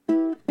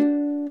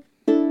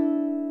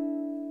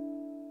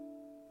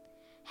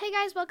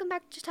guys, welcome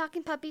back to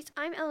Talking Puppies.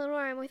 I'm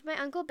Eleanor. I'm with my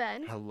Uncle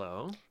Ben.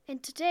 Hello.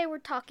 And today we're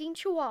talking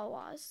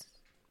Chihuahuas.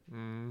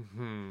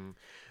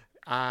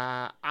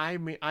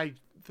 I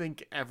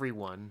think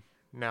everyone,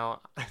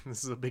 now,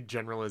 this is a big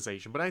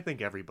generalization, but I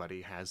think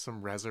everybody has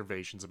some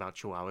reservations about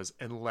Chihuahuas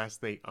unless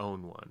they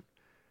own one.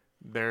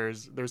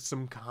 There's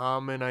some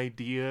common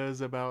ideas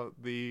about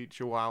the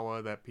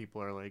Chihuahua that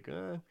people are like,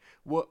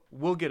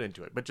 we'll get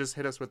into it, but just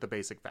hit us with the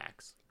basic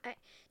facts.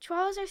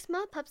 Chihuahuas are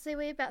small pups. They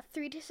weigh about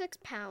 3 to 6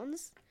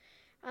 pounds.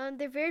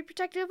 They're very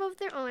protective of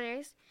their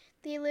owners.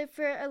 They live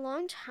for a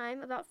long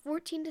time, about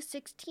 14 to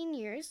 16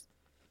 years.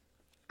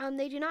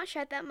 They do not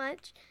shed that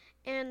much,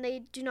 and they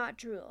do not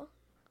drool.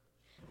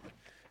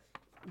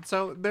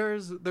 So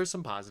there's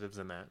some positives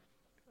in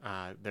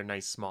that. They're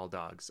nice small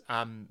dogs.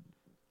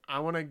 I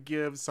want to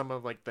give some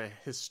of like the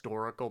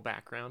historical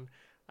background,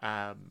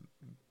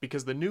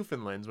 because the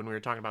Newfoundlands, when we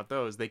were talking about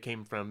those, they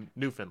came from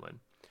Newfoundland.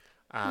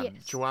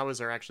 Yes. Chihuahuas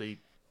are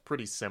actually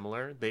pretty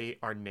similar. They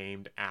are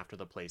named after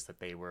the place that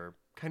they were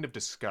kind of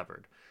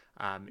discovered,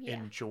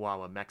 in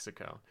Chihuahua,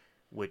 Mexico,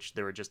 which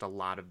there were just a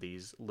lot of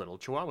these little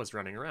Chihuahuas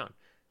running around.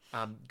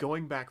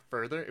 Going back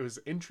further, it was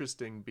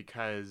interesting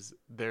because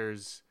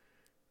there's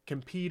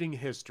competing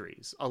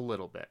histories a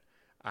little bit.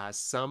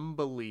 Some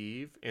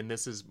believe, and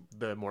this is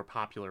the more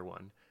popular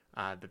one,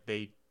 that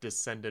they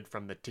descended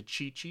from the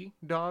Tachichi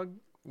dog,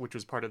 which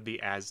was part of the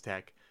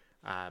Aztec.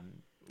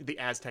 The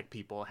Aztec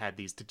people had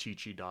these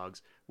Tachichi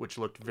dogs, which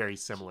looked very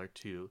similar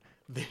to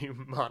the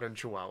modern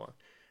Chihuahua.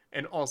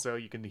 And also,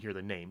 you can hear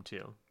the name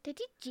too.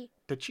 Tachichi.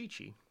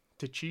 Tachichi.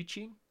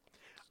 Tachichi?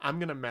 I'm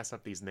going to mess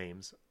up these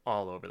names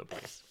all over the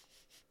place.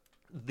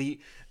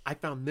 I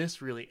found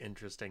this really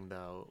interesting,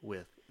 though,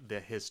 with the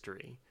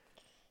history,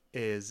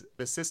 is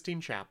the Sistine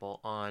Chapel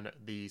on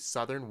the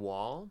southern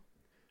wall.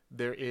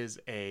 There is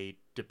a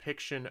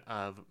depiction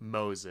of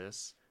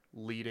Moses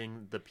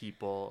leading the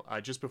people,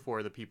 just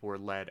before the people were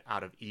led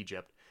out of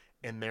Egypt.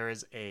 And there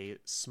is a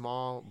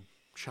small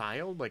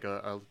child, like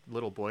a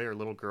little boy or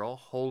little girl,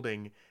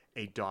 holding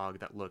a dog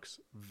that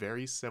looks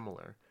very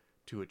similar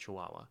to a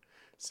Chihuahua.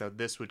 So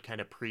this would kind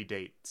of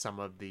predate some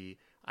of the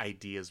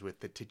ideas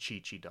with the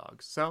Tachichi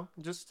dogs. So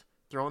just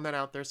throwing that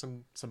out there,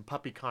 some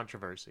puppy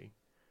controversy.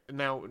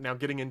 Now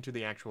getting into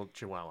the actual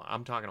Chihuahua.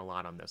 I'm talking a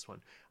lot on this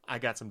one. I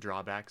got some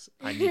drawbacks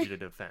I need you to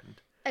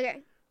defend. Okay.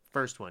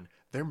 First one,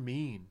 they're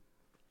mean.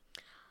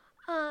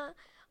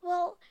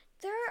 Well,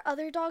 there are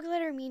other dogs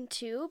that are mean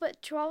too,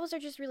 but Chihuahuas are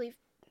just really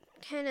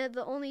kind of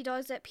the only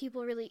dogs that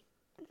people really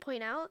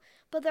point out.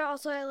 But they're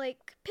also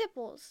like pit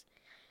bulls.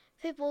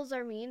 Pit bulls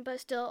are mean, but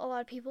still a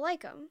lot of people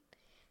like them.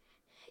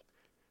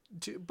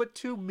 But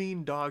two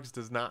mean dogs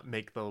does not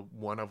make the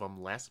one of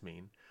them less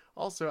mean.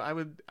 Also,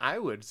 I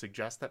would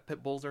suggest that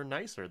pit bulls are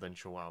nicer than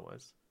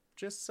Chihuahuas.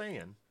 Just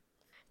saying.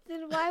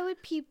 Then why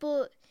would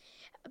people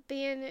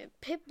ban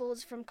pit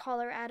bulls from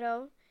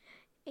Colorado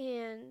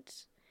and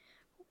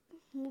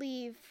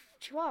leave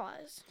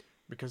Chihuahuas?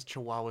 Because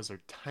Chihuahuas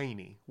are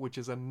tiny, which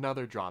is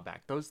another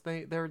drawback.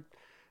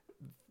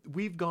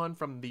 We've gone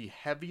from the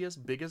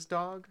heaviest, biggest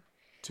dog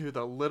to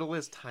the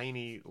littlest,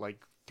 tiny,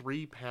 like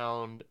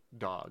 3-pound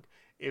dog.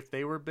 If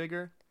they were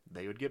bigger,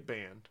 they would get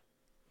banned.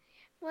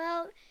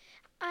 Well,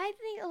 I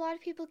think a lot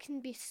of people can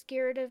be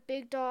scared of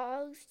big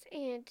dogs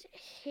and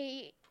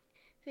hate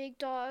big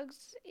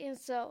dogs, and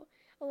so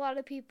a lot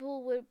of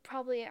people would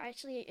probably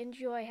actually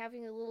enjoy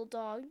having a little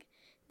dog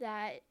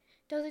that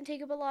doesn't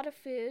take up a lot of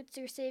food,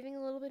 so you're saving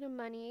a little bit of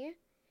money.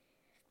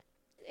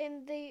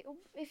 And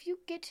if you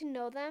get to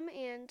know them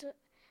and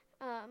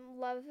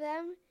love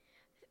them,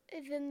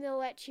 then they'll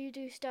let you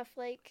do stuff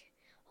like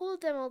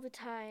hold them all the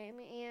time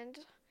and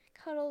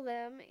cuddle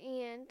them,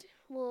 and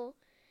will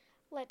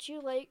let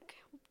you like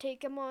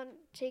take them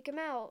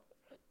out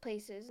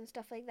places and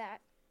stuff like that.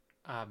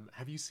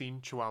 Have you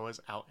seen Chihuahuas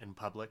out in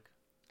public?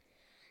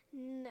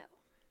 No.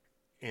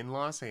 In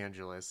Los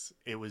Angeles,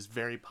 it was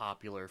very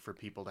popular for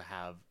people to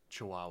have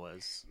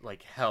Chihuahuas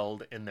like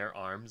held in their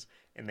arms,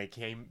 and they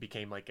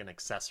became like an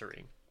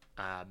accessory.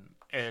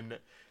 And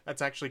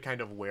that's actually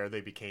kind of where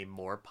they became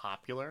more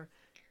popular,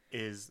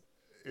 is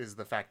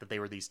the fact that they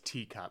were these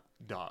teacup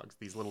dogs,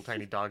 these little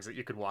tiny dogs that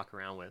you could walk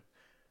around with.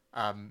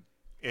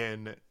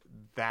 And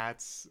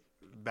that's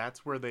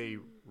where they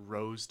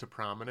rose to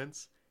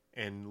prominence.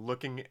 And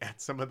looking at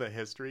some of the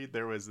history,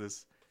 there was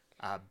this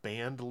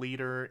band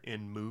leader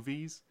in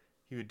movies.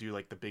 He would do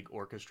like the big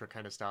orchestra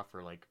kind of stuff,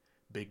 or like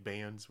big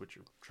bands, which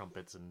are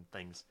trumpets and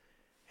things.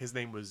 His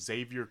name was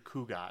Xavier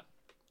Cugat.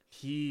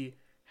 He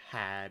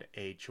had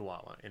a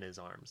Chihuahua in his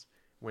arms.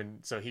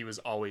 So he was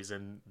always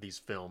in these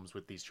films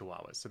with these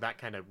Chihuahuas. So that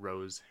kind of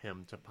rose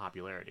him to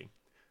popularity.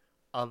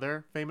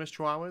 Other famous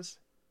Chihuahuas,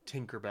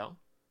 Tinkerbell.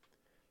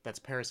 That's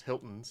Paris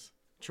Hilton's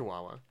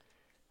Chihuahua.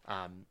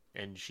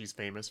 And she's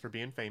famous for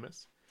being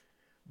famous.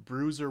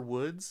 Bruiser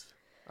Woods,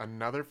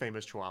 another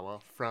famous Chihuahua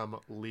from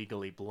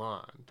Legally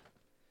Blonde.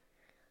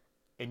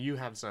 And you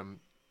have some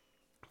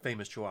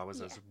famous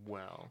Chihuahuas as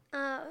well.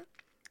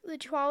 The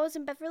Chihuahuas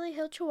in Beverly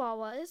Hills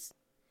Chihuahuas.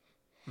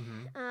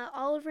 Mm-hmm.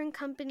 Oliver and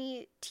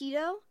Company,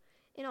 Tito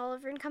in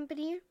Oliver and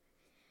Company.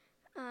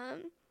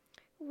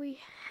 We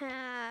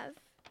have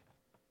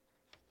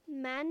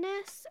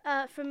Madness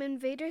from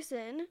Invader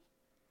Zim,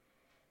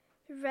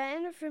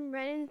 Ren from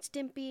Ren and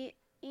Stimpy,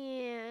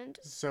 and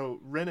So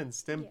Ren and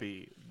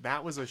Stimpy,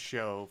 that was a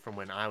show from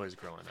when I was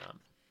growing up.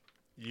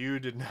 You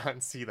did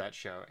not see that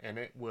show, and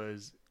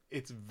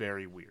it's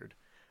very weird.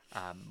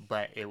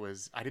 But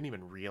I didn't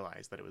even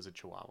realize that it was a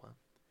Chihuahua.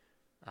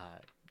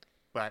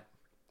 But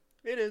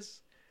it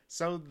is.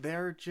 So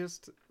they're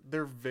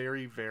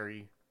very,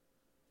 very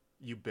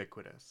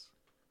ubiquitous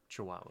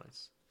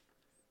Chihuahuas.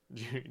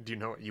 Do you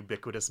know what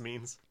ubiquitous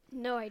means?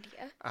 no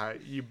idea.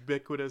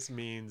 Ubiquitous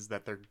means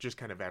that they're just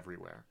kind of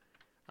everywhere.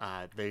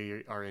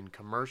 They are in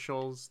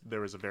commercials.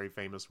 There was a very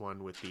famous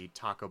one with the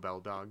Taco Bell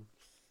dog.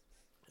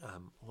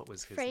 What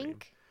was his name?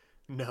 Frank?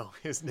 No,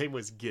 his name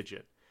was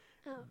Gidget.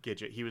 Oh.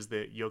 Gidget. He was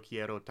the Yo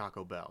Quiero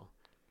Taco Bell.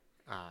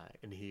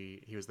 And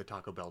he was the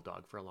Taco Bell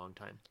dog for a long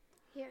time.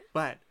 Yeah.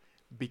 But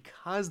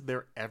because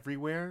they're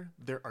everywhere,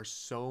 there are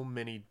so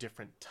many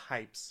different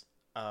types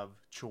of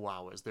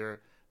Chihuahuas.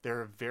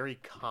 They're a very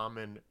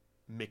common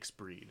mixed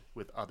breed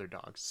with other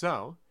dogs.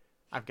 So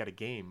I've got a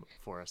game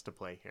for us to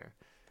play here.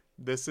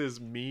 This is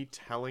me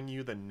telling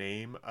you the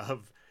name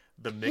of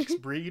the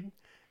mixed breed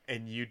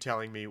and you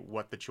telling me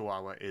what the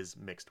Chihuahua is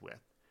mixed with.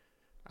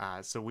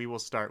 So we will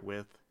start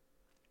with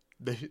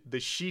the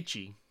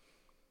Shichi.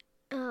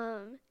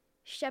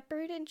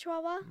 Shepherd and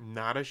Chihuahua?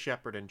 Not a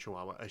Shepherd and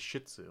Chihuahua, a Shih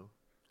Tzu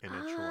and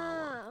a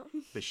Chihuahua. Oh.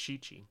 The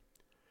Shichi.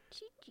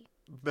 Chi-chi.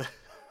 The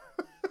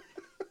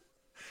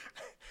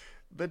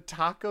the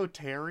Taco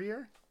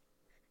Terrier.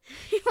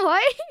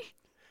 What?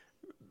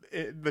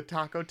 The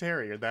Taco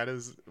Terrier. That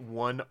is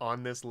one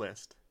on this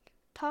list.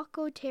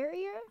 Taco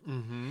Terrier?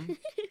 Mm-hmm.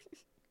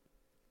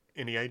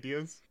 Any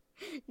ideas?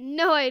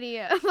 No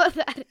idea about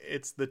that.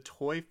 It's the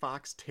Toy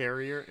Fox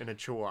Terrier and a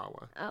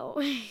Chihuahua.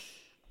 Oh.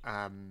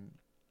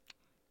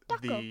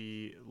 Taco.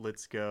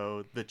 Let's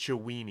go, the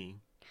Chiweenie.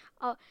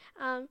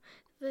 The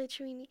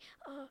Chiweenie.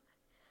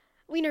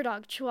 Wiener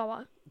dog,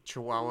 Chihuahua.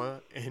 Chihuahua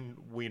and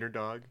Wiener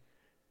dog.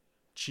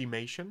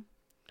 Chimation?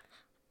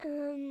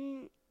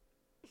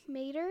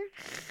 Mater?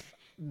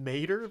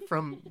 Mater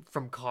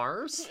from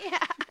Cars?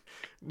 Yeah.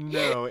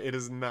 No, it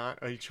is not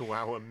a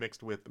Chihuahua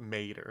mixed with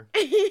Mater.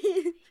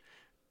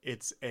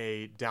 It's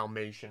a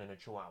Dalmatian and a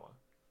Chihuahua.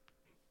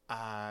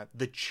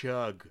 The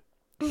Chug.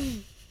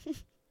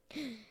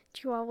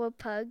 Chihuahua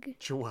Pug.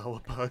 Chihuahua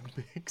Pug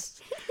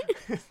mix.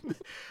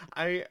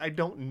 I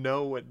don't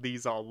know what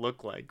these all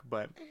look like,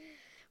 but...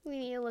 We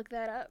need to look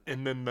that up.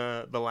 And then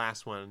the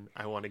last one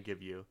I want to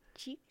give you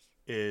Cheeks?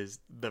 is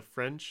the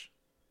French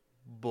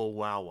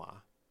Bulwawa.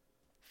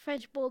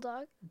 French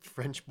Bulldog.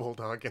 French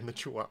Bulldog and the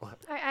Chihuahua.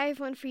 I have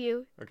one for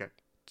you. Okay.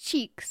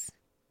 Cheeks.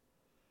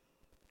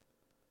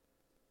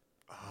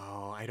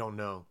 Oh, I don't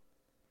know.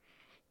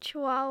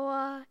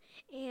 Chihuahua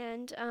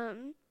and,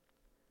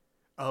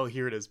 Oh,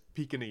 here it is.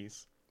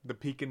 Pekingese. The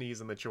Pekingese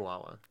and the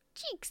Chihuahua.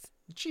 Cheeks.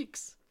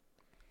 Cheeks.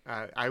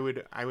 I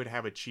would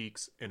have a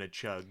Cheeks and a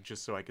Chug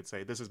just so I could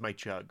say, this is my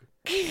Chug.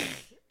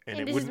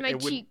 And this is my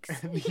Cheeks.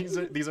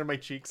 These are my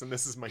Cheeks and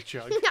this is my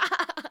Chug.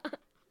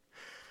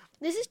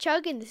 This is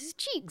Chug and this is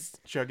Cheeks.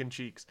 Chug and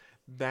Cheeks.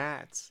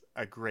 That's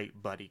a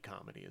great buddy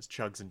comedy, is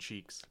Chugs and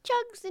Cheeks.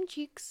 Chugs and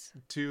Cheeks.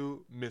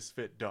 Two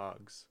misfit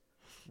dogs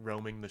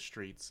roaming the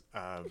streets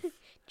of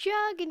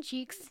Chug and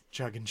Cheeks.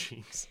 Chug and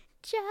Cheeks.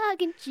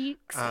 Chug and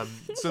Cheeks.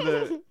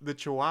 So the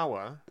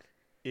Chihuahua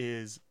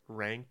is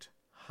ranked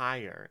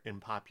higher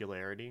in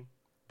popularity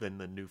than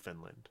the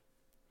Newfoundland.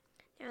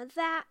 Now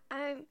that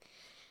I'm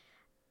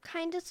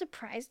kind of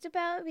surprised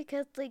about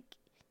because, like,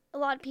 a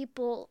lot of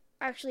people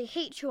actually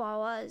hate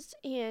Chihuahuas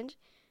and,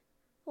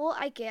 well,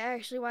 I get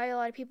actually why a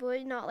lot of people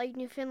would not like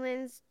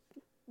Newfoundlands,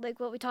 like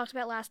what we talked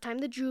about last time,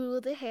 the drool,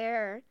 the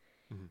hair.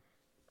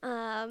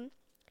 Mm-hmm.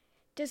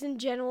 Just in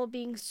general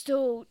being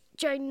so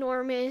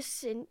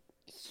ginormous and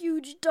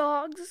huge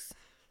dogs.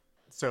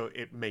 So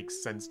it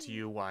makes sense to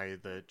you why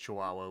the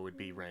Chihuahua would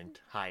be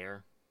ranked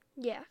higher?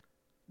 Yeah.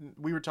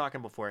 We were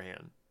talking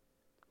beforehand.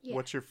 Yeah.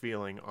 What's your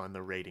feeling on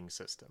the rating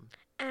system?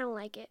 I don't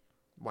like it.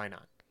 Why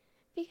not?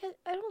 Because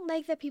I don't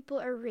like that people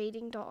are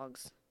rating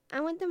dogs.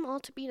 I want them all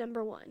to be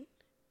number one.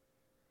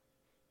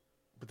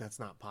 But that's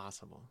not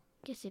possible.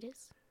 Yes, it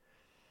is.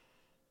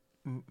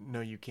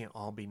 No, you can't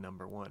all be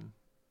number one.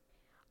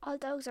 All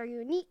dogs are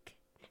unique.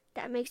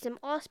 That makes them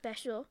all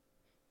special,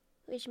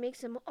 which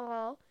makes them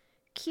all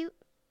cute,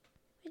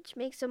 which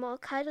makes them all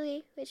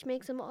cuddly, which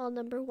makes them all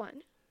number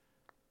one.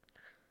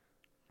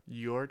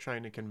 You're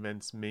trying to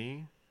convince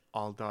me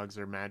all dogs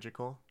are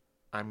magical.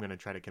 I'm going to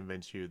try to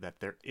convince you that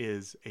there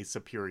is a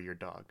superior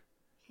dog.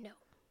 No.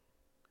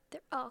 They're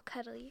all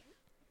cuddly.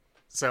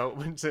 So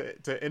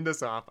to end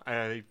us off,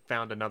 I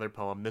found another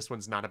poem. This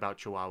one's not about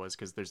Chihuahuas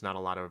because there's not a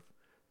lot of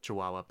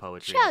Chihuahua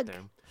poetry out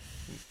Chug.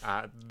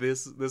 there.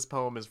 This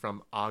poem is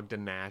from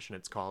Ogden Nash and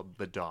it's called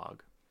The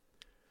Dog.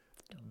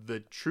 The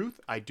truth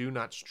I do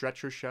not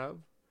stretch or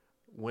shove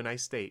when I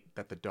state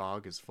that the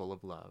dog is full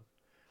of love.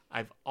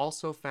 I've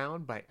also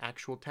found by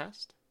actual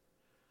test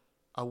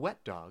a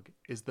wet dog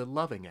is the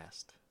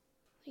lovingest.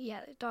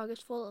 Yeah, the dog is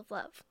full of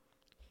love.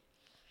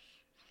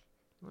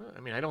 Well,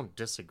 I mean, I don't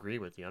disagree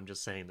with you. I'm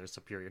just saying there's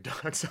superior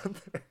dogs out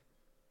there.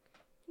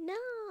 No.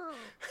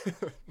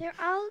 They're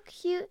all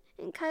cute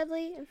and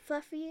cuddly and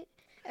fluffy.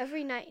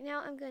 Every night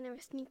now, I'm going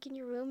to sneak in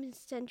your room and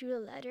send you a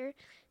letter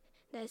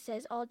that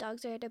says all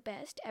dogs are the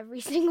best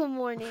every single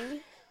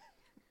morning.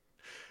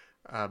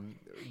 Um,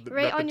 the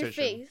Right on your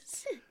repetition.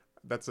 face.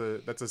 That's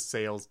a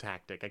sales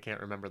tactic. I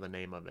can't remember the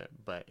name of it,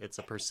 but it's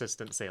a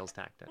persistent sales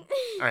tactic.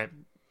 All right,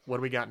 what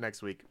do we got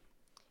next week?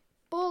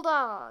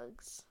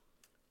 Bulldogs.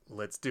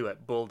 Let's do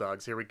it.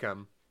 Bulldogs, here we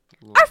come.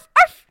 Arf!